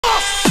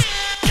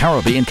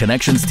Caribbean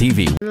Connections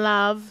TV.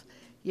 Love,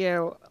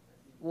 you're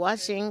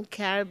watching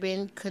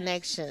Caribbean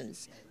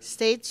Connections.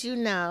 Stay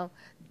tuned now.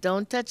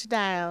 Don't touch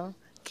dial.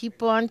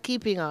 Keep on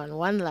keeping on.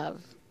 One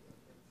love.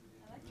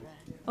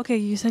 Okay,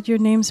 you said your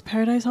name's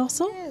Paradise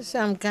also? Yes,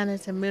 I'm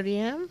Gannet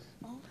Miriam.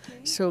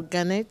 Okay. So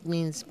Gannet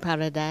means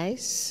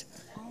paradise.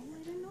 Oh, I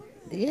didn't know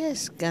that.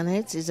 Yes,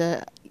 Gannet is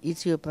a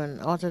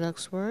Ethiopian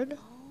Orthodox word.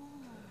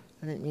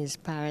 And it means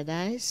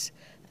paradise.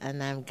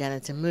 And I'm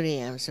Gannet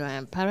Miriam, so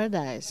I'm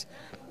Paradise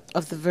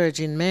of the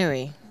Virgin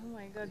Mary. Oh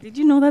my God, did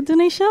you know that,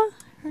 Dunisha?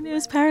 Her name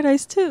is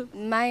Paradise too.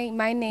 My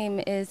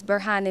name is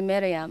Burhani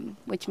Miriam,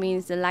 which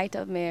means the light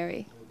of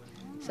Mary.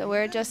 So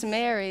we're just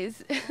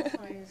Marys.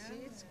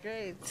 It's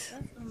great.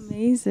 That's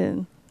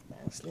amazing.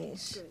 Thanks,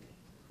 Nish.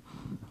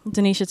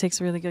 Dunisha takes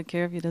really good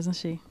care of you, doesn't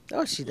she?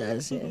 Oh, she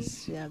does,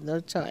 yes. You have no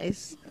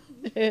choice.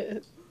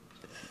 Hey,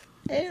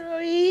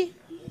 Roy.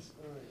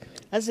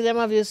 I see them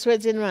have you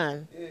sweating,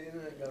 man.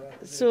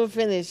 It's soon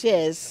finished,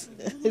 yes.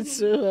 It's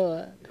soon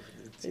over.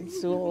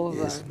 It's soon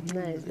over.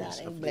 Nice,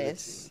 darling.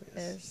 Bless.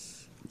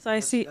 Yes. So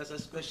I see. That's a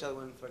special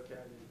one for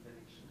Caribbean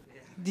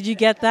Connection. Did you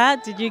get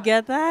that? Did you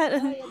get that?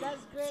 Oh, yeah,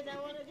 that's great. I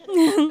want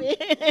to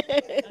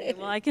get Okay,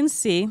 well, I can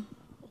see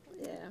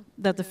Yeah.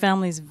 that the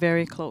family is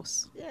very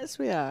close. Yes,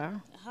 we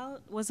are. How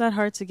was that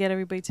hard to get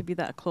everybody to be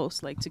that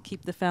close, like to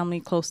keep the family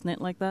close knit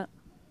like that?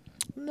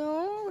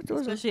 No, it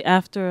was Especially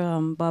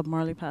after Bob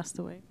Marley passed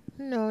away.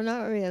 no,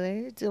 not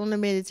really. It only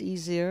made it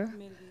easier.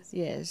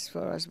 Yes,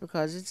 for us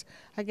because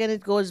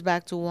it goes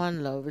back to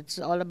one love. It's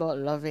all about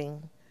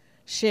loving,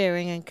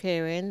 sharing, and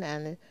caring,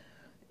 and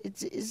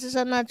it's just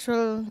a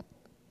natural,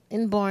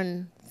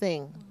 inborn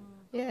thing.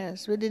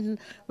 Yes, we didn't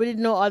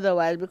know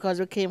otherwise because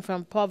we came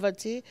from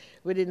poverty.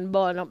 We didn't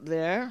born up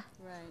there.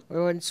 Right. We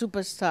weren't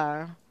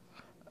superstar.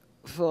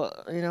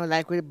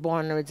 Like we're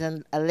born with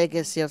a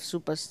legacy of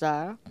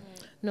superstar.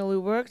 No, we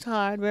worked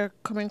hard. We're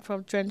coming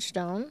from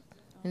Trenchtown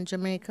in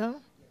Jamaica,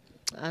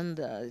 and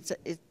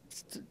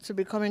to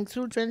be coming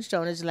through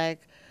Trenchtown is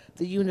like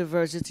the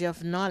university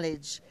of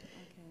knowledge,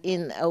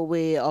 in a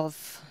way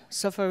of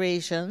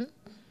sufferation,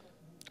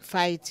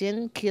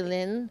 fighting,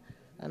 killing.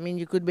 I mean,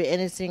 you could be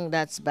anything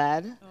that's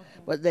bad,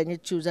 but then you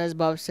choose, as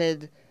Bob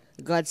said,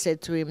 God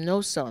said to him,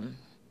 "No, son,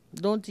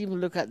 don't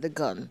even look at the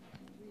gun,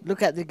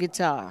 look at the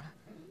guitar."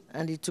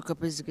 And he took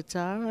up his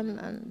guitar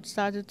and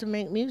started to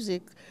make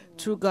music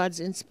through God's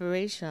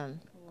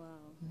inspiration. Wow.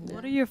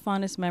 What are your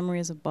fondest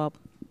memories of Bob?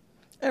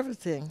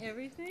 Everything.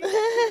 Everything.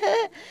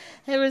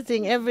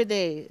 Everything, every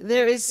day.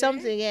 There is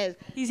something, yes.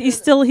 He's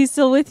still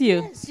with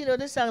you. Yes, you know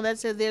the song that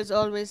said there's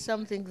always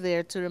something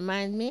there to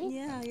remind me?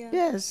 Yeah, yeah.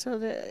 Yes, so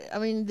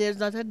there's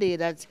not a day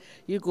that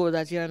you go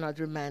that you're not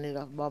reminded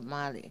of Bob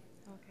Marley.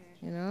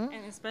 You know?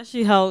 And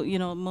especially how,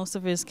 most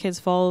of his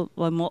kids all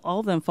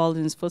of them followed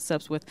in his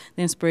footsteps with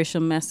the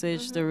inspirational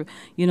message, the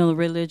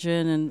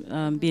religion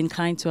and being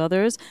kind to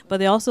others. But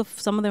they also,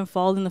 some of them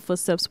followed in the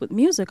footsteps with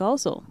music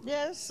also.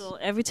 Yes. So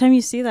every time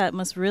you see that, it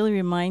must really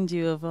remind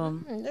you of...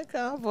 You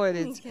can't avoid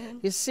it.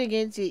 You sing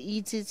it, you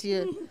eat it,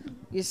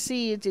 you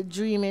see it, you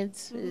dream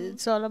it.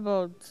 It's all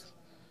about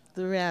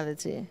the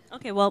reality.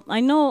 Okay, well, I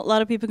know a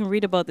lot of people can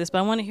read about this, but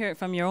I want to hear it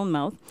from your own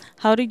mouth.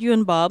 How did you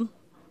and Bob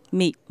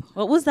meet?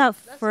 What was that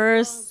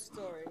first?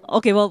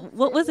 Okay, well,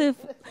 what was it?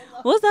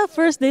 What was that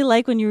first day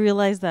like when you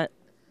realized that,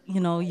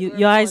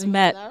 your eyes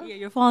met? Yeah,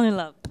 you're falling in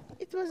love.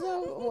 It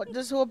was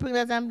just hoping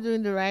that I'm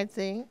doing the right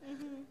thing,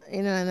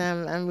 and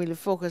I'm really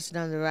focusing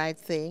on the right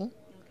thing.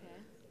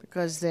 Okay.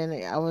 Because then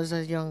I was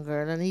a young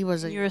girl and he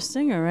was You're a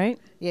singer, right?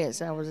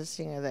 Yes, I was a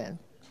singer then.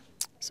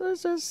 So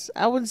it's just,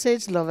 I wouldn't say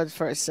it's love at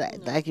first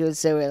sight. Like you would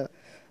say, well,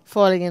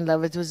 falling in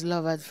love, it was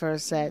love at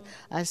first sight.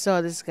 I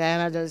saw this guy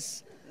and I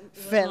just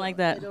felt like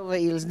that. head over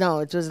heels. No,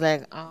 it was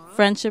like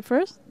friendship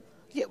first.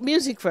 Yeah,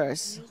 music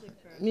first.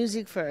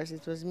 Music first.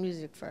 It was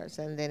music first,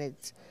 and then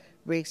it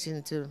breaks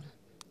into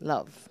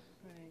love.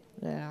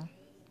 Right. Yeah.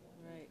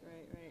 Right.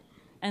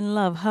 And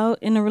love. How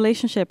in a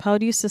relationship? How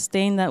do you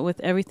sustain that with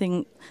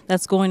everything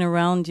that's going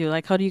around you?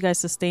 Like, how do you guys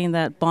sustain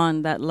that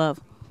bond, that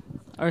love,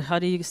 or how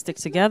do you stick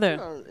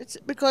together? It's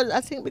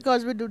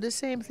because we do the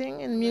same thing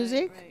in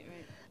music,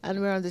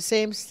 and we're on the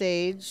same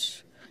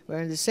stage, we're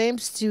in the same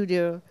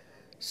studio.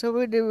 So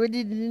we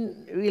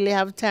didn't really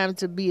have time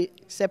to be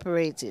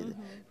separated.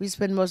 We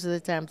spend most of the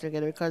time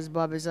together because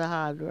Bob is a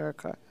hard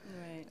worker.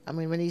 Right. I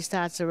mean, when he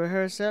starts a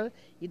rehearsal,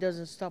 he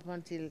doesn't stop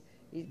until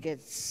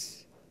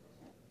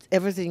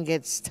everything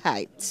gets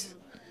tight,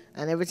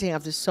 and everything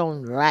has to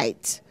sound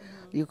right.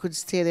 You could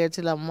stay there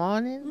till the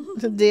morning,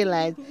 the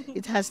daylight.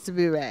 It has to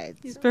be right.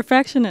 He's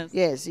perfectionist.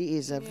 Yes, he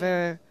is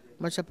very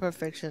much a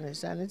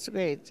perfectionist, and it's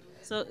great.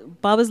 So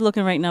Bob is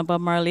looking right now.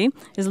 Bob Marley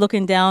is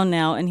looking down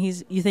now, and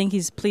you think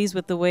he's pleased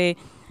with the way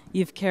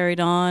you've carried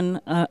on,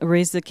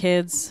 raised the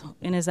kids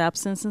in his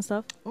absence and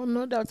stuff? Oh,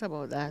 no doubt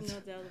about that.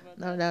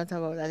 No doubt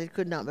about that. It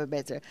could not be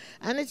better.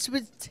 And it's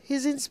with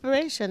his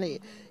inspiration.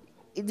 It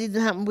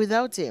didn't happen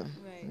without him,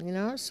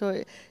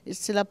 So it's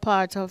still a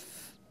part of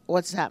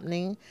what's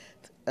happening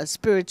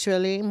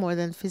spiritually more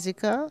than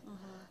physical.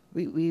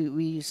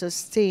 We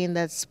sustain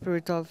that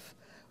spirit of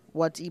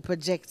what he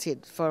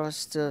projected for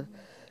us to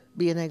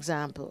be an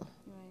example.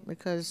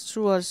 Because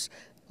through us,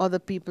 other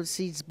people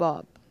sees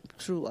Bob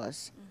through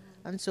us.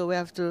 And so we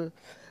have to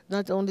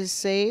not only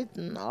say it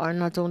or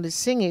not only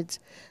sing it,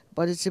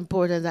 but it's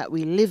important that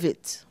we live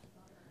it.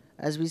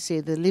 As we say,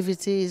 the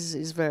livity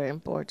is very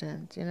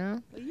important, you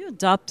know? You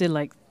adopted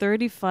like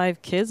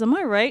 35 kids, am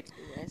I right?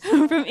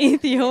 From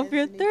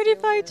Ethiopia, Yes, in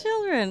 35 Ethiopia.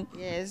 children.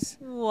 Yes.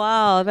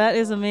 Wow, that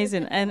is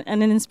amazing and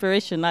an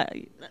inspiration.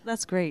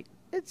 That's great.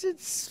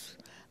 It's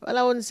well,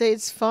 I wouldn't say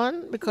it's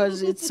fun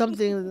because it's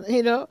something,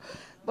 you know,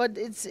 but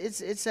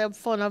it's a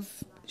fun of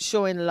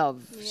showing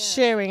love,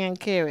 sharing and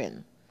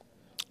caring.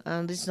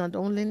 And it's not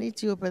only in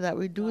Ethiopia that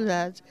we do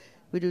that.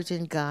 We do it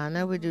in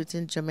Ghana, we do it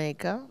in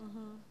Jamaica.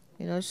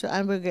 You know, so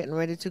and we're getting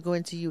ready to go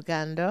into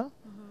Uganda,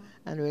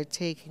 and we're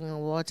taking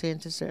water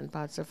into certain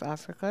parts of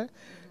Africa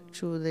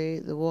through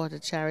the water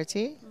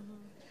charity.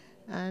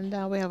 And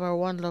we have our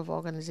One Love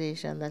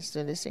organization that's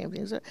doing the same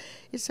thing. So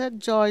it's a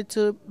joy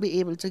to be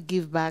able to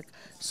give back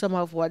some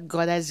of what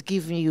God has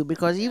given you,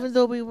 because even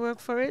though we work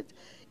for it,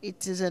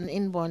 it is an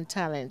inborn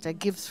talent, a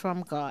gift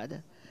from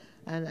God.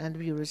 And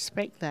we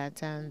respect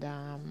that, and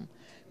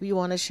we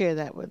want to share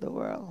that with the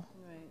world.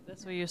 Right.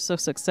 That's why you're so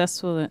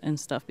successful and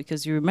stuff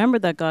because you remember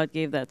that God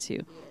gave that to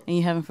you and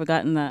you haven't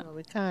forgotten that. No,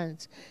 we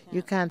can't.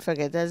 You can't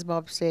forget. As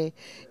Bob say,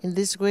 in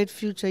this great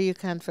future, you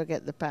can't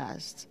forget the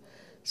past.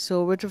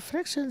 So with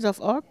reflections of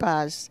our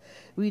past,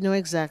 we know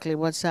exactly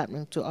what's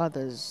happening to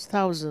others,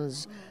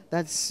 thousands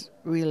that's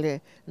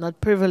really not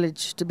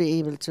privileged to be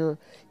able to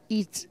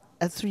eat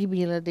a 3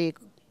 meal a day,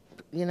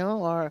 you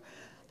know, or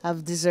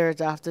have dessert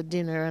after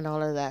dinner and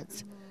all of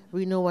that.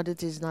 We know what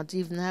it is not to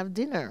even have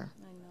dinner,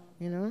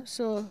 you know.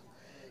 So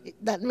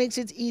that makes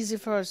it easy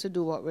for us to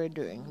do what we're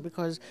doing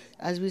because,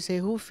 as we say,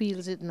 who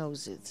feels it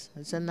knows it.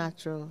 It's a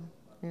natural,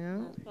 you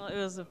know. Well, it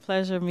was a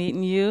pleasure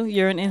meeting you.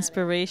 You're an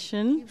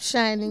inspiration. Keep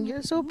shining.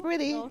 You're so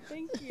pretty. Oh,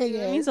 thank you. It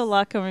Yes. means a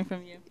lot coming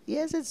from you.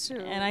 Yes, it's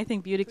true. And I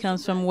think beauty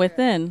comes from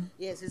within.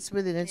 Yes, it's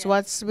within. It's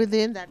what's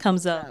within that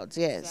Comes out.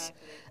 Yes.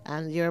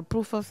 And you're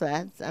proof of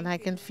that. And I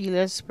can feel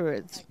your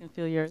spirit. I can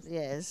feel yours.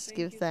 Yes.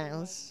 Give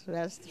thanks.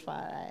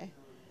 Rastafari.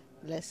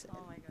 Bless. Oh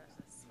my gosh,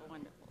 that's so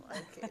wonderful.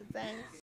 Okay, thanks.